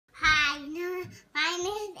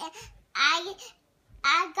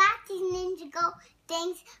I got these ninjago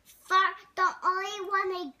things for the only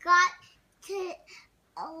one I got to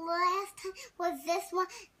last time was this one.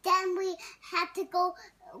 Then we had to go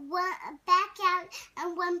back out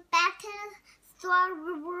and went back to the store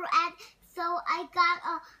we were at. So I got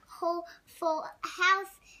a whole full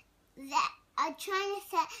house a China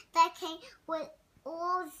set that came with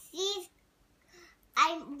all these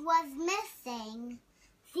I was missing.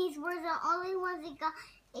 These were the only ones I got.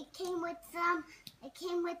 It came with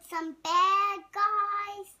some bad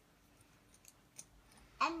guys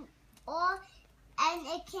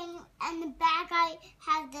and the bad guy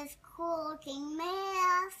had this cool looking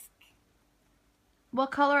mask.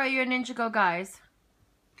 What color are your Ninjago guys?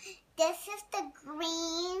 This is the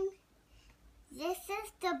green. This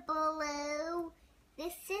is the blue.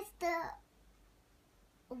 This is the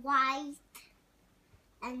white.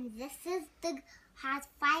 And this is the hot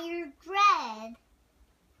fire red.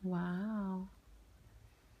 Wow.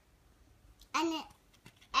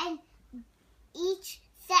 And each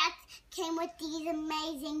set came with these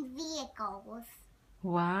amazing vehicles.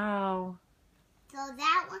 Wow. So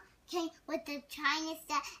that one came with the China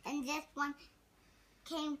set, and this one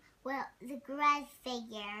came with the Greg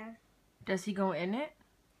figure. Does he go in it?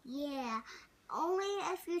 Yeah. Only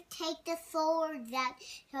if you take the sword that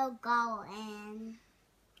he'll go in.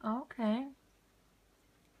 Okay.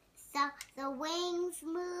 So the wings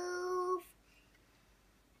move.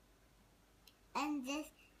 And this,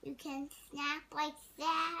 you can snap like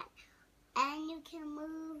that. And you can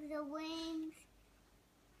move the wings.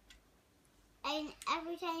 And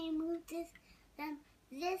every time you move this, then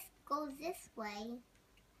this goes this way.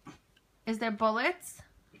 Is there bullets?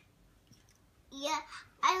 Yeah,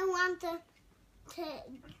 I don't want to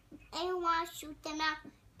shoot them out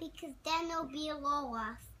because then they'll be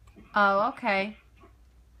lost. Oh, okay.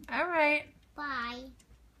 All right.